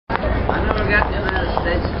got in the United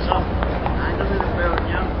States or something. I don't know if we were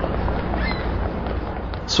young.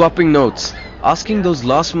 Swapping notes, asking those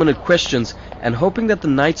last-minute questions and hoping that the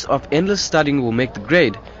nights of endless studying will make the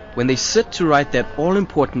grade when they sit to write that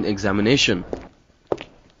all-important examination.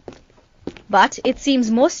 But it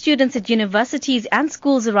seems most students at universities and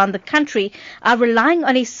schools around the country are relying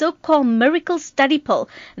on a so-called miracle study poll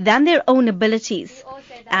than their own abilities.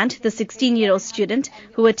 And the 16-year-old student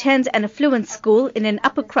who attends an affluent school in an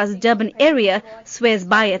upper-crust Durban area swears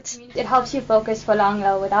by it. It helps you focus for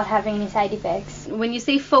longer without having any side effects. When you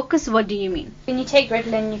say focus, what do you mean? When you take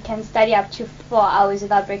Ritalin, you can study up to 4 hours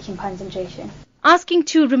without breaking concentration. Asking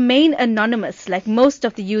to remain anonymous, like most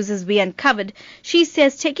of the users we uncovered, she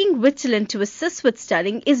says taking Ritalin to assist with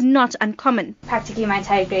studying is not uncommon. Practically my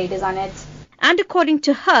entire grade is on it. And according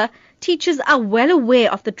to her, teachers are well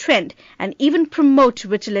aware of the trend and even promote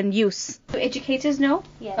Ritalin use. Do educators know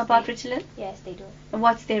about Ritalin? Yes, they do.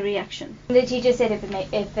 What's their reaction? The teacher said if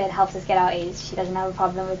it helps us get our A's, she doesn't have a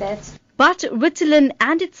problem with it. But Ritalin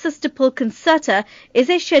and its sister pill Concerta is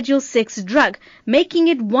a Schedule 6 drug, making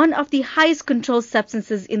it one of the highest controlled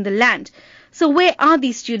substances in the land. So where are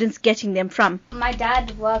these students getting them from? My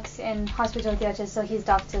dad works in hospital theatre, so his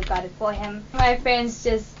doctor got it for him. My friends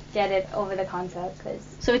just get it over the counter.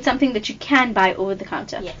 So it's something that you can buy over the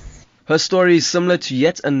counter? Yes. Her story is similar to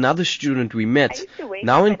yet another student we met.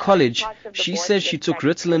 Now in college, she says she took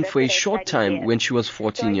Ritalin for a short time when she was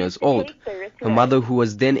 14 years old. Her mother, who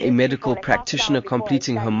was then a medical practitioner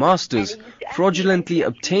completing her master's, fraudulently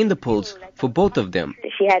obtained the pills for both of them.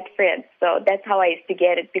 She had friends, so that's how I used to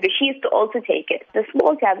get it, because she used to also take it. The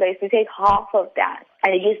small tablet, I used to take half of that,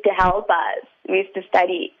 and it used to help us. We used to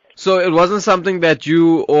study. So it wasn't something that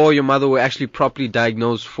you or your mother were actually properly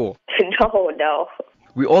diagnosed for? No.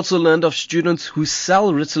 We also learned of students who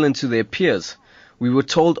sell Ritalin to their peers. We were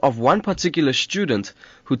told of one particular student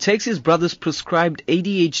who takes his brother's prescribed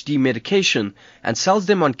ADHD medication and sells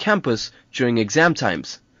them on campus during exam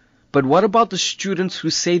times. But what about the students who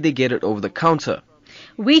say they get it over the counter?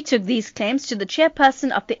 We took these claims to the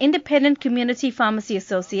chairperson of the Independent Community Pharmacy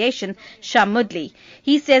Association, Shah Mudli.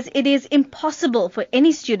 He says it is impossible for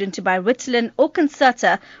any student to buy Ritalin or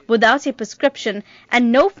Concerta without a prescription,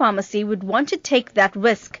 and no pharmacy would want to take that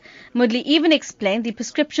risk. Mudli even explained the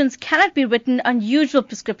prescriptions cannot be written on usual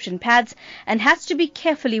prescription pads and has to be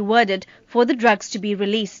carefully worded for the drugs to be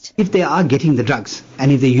released. If they are getting the drugs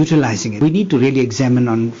and if they're utilizing it, we need to really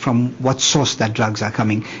examine from what source that drugs are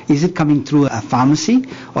coming. Is it coming through a pharmacy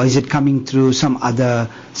or is it coming through some other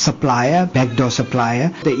supplier, backdoor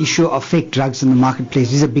supplier? The issue of fake drugs in the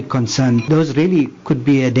marketplace is a big concern. Those really could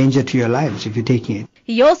be a danger to your lives if you're taking it.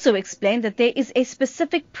 He also explained that there is a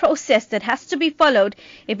specific process that has to be followed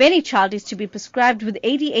if any child is to be prescribed with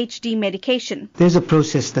ADHD medication. There's a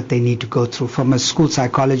process that they need to go through, from a school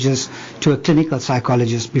psychologist to a clinical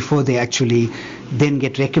psychologist, before they actually then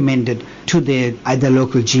get recommended to their either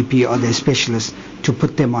local GP or their specialist to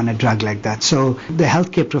put them on a drug like that. So the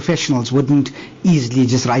healthcare professionals wouldn't easily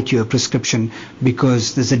just write you a prescription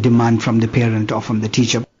because there's a demand from the parent or from the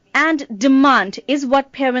teacher. And demand is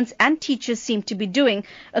what parents and teachers seem to be doing,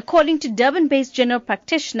 according to Durban-based general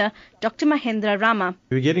practitioner Dr. Mahendra Rama.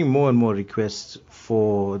 We're getting more and more requests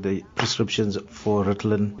for the prescriptions for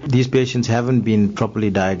Ritalin. These patients haven't been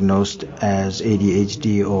properly diagnosed as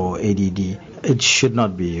ADHD or ADD. It should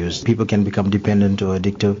not be used. People can become dependent or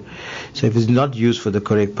addictive. So if it's not used for the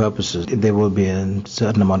correct purposes, there will be a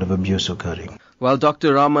certain amount of abuse occurring. While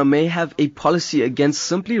Dr. Rama may have a policy against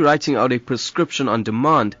simply writing out a prescription on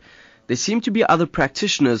demand, there seem to be other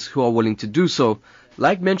practitioners who are willing to do so,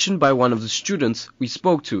 like mentioned by one of the students we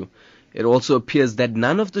spoke to. It also appears that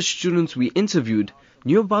none of the students we interviewed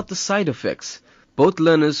knew about the side effects. Both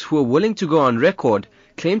learners who are willing to go on record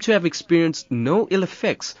claim to have experienced no ill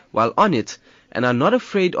effects while on it and are not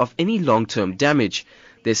afraid of any long-term damage.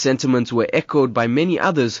 Their sentiments were echoed by many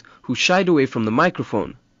others who shied away from the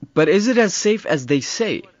microphone. But is it as safe as they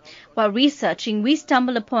say? While researching, we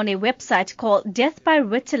stumbled upon a website called Death by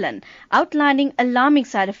Ritalin, outlining alarming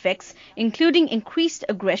side effects, including increased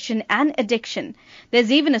aggression and addiction.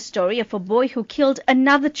 There's even a story of a boy who killed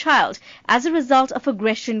another child as a result of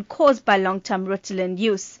aggression caused by long-term Ritalin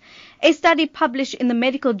use. A study published in the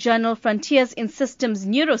medical journal Frontiers in Systems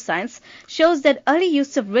Neuroscience shows that early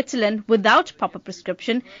use of Ritalin without proper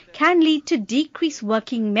prescription can lead to decreased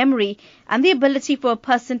working memory and the ability for a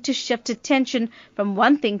person to shift attention from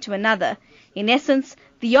one thing to another. In essence,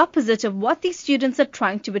 the opposite of what these students are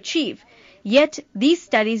trying to achieve. Yet, these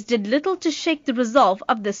studies did little to shake the resolve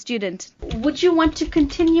of the student. Would you want to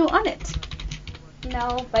continue on it?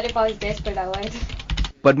 No, but if I was desperate, I would.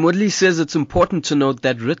 But Mudli says it's important to note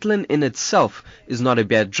that Ritalin in itself is not a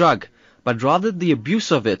bad drug, but rather the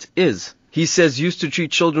abuse of it is. He says used to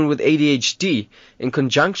treat children with ADHD in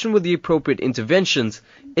conjunction with the appropriate interventions,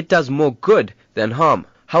 it does more good than harm.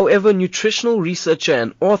 However, nutritional researcher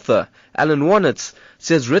and author Alan Warnitz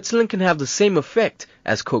says Ritalin can have the same effect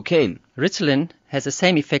as cocaine. Ritalin has the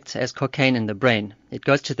same effect as cocaine in the brain. It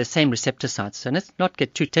goes to the same receptor sites. So let's not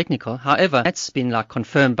get too technical. However, that's been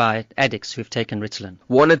confirmed by addicts who've taken Ritalin.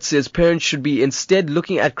 Warnitz says parents should be instead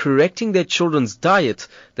looking at correcting their children's diet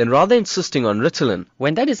than rather insisting on Ritalin.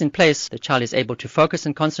 When that is in place, the child is able to focus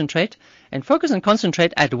and concentrate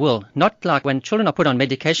at will. Not like when children are put on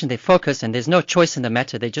medication, they focus and there's no choice in the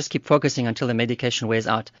matter. They just keep focusing until the medication wears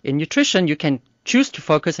out. In nutrition, you can choose to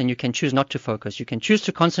focus and you can choose not to focus. You can choose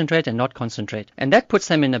to concentrate and not concentrate. And that puts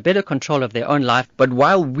them in a better control of their own life. But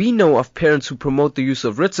while we know of parents who promote the use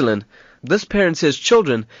of Ritalin, this parent says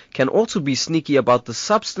children can also be sneaky about the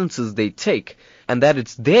substances they take and that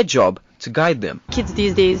it's their job to guide them. Kids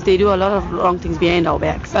these days, they do a lot of wrong things behind our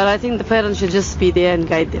backs. But I think the parents should just be there and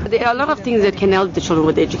guide them. There are a lot of things that can help the children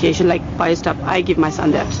with education, like bio stuff. I give my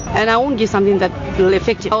son that. And I won't give something that will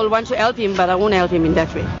affect him. I will want to help him, but I won't help him in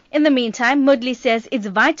that way. In the meantime, Mudley says it's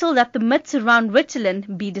vital that the myths around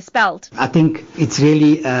Ritalin be dispelled. I think it's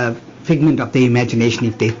really a figment of their imagination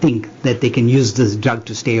if they think that they can use this drug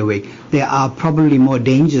to stay awake. There are probably more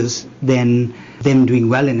dangers than them doing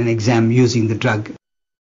well in an exam using the drug.